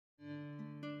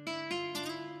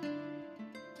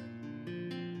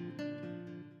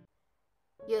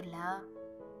Your love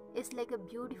is like a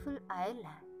beautiful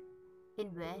island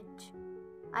in which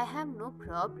I have no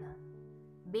problem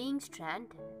being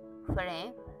stranded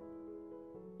forever.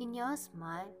 In your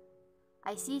smile,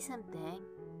 I see something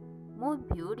more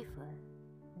beautiful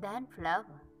than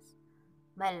flowers.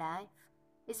 My life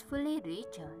is fully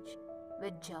recharged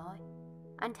with joy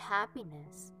and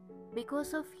happiness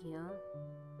because of you.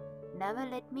 Never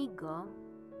let me go.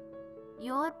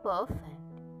 You are perfect,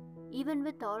 even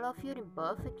with all of your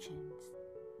imperfections.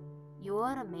 You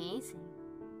are amazing,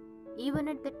 even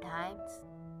at the times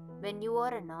when you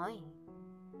are annoying.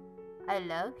 I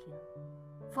love you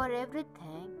for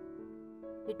everything.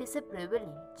 It is a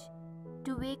privilege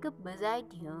to wake up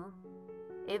beside you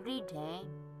every day.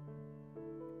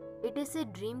 It is a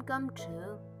dream come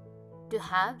true to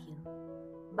have you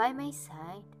by my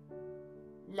side.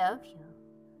 Love you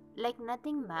like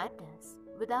nothing matters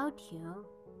without you.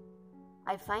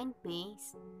 I find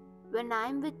peace when I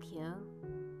am with you.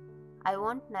 I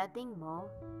want nothing more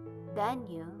than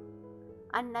you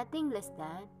and nothing less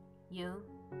than you.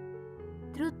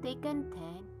 Through thick and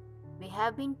thin, we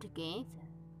have been together.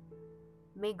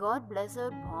 May God bless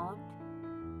our bond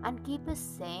and keep us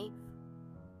safe.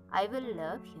 I will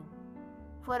love you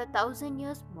for 1,000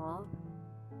 years more.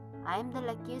 I am the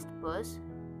luckiest person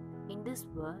in this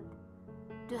world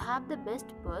to have the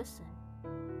best person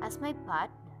as my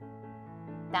partner.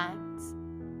 Thanks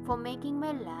for making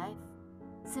my life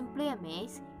simply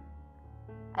amazing.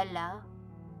 I love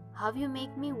how you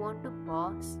make me want to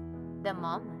pause the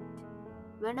moment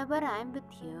whenever I am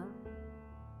with you.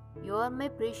 You are my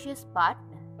precious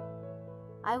partner.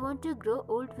 I want to grow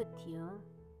old with you